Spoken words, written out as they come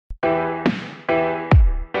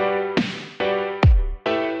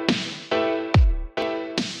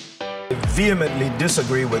vehemently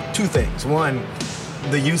disagree with two things. One,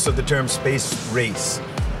 the use of the term space race,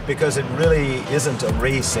 because it really isn't a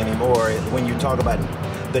race anymore. When you talk about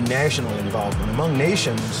the national involvement among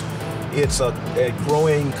nations, it's a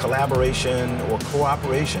growing collaboration or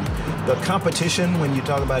cooperation. The competition, when you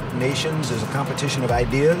talk about nations, is a competition of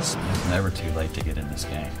ideas. It's never too late to get in this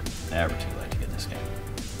game. Never too late to get in this game.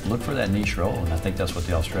 Look for that niche role, and I think that's what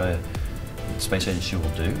the Australia Space Agency will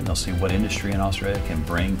do, and they'll see what industry in Australia can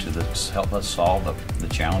bring to help us solve the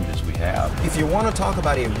challenges we have. If you want to talk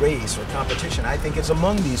about a race or competition, I think it's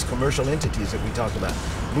among these commercial entities that we talked about.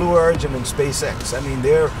 Blue Origin and SpaceX, I mean,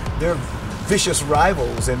 they're vicious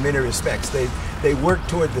rivals in many respects. They work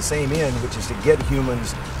toward the same end, which is to get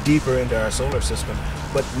humans deeper into our solar system.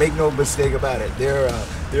 But make no mistake about it,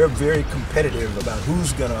 they're very competitive about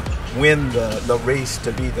who's going to win the race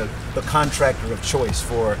to be the contractor of choice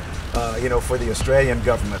for for the Australian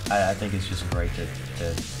government. I think it's just great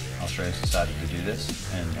that Australia's decided to do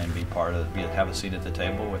this and be part of, have a seat at the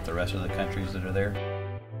table with the rest of the countries that are there.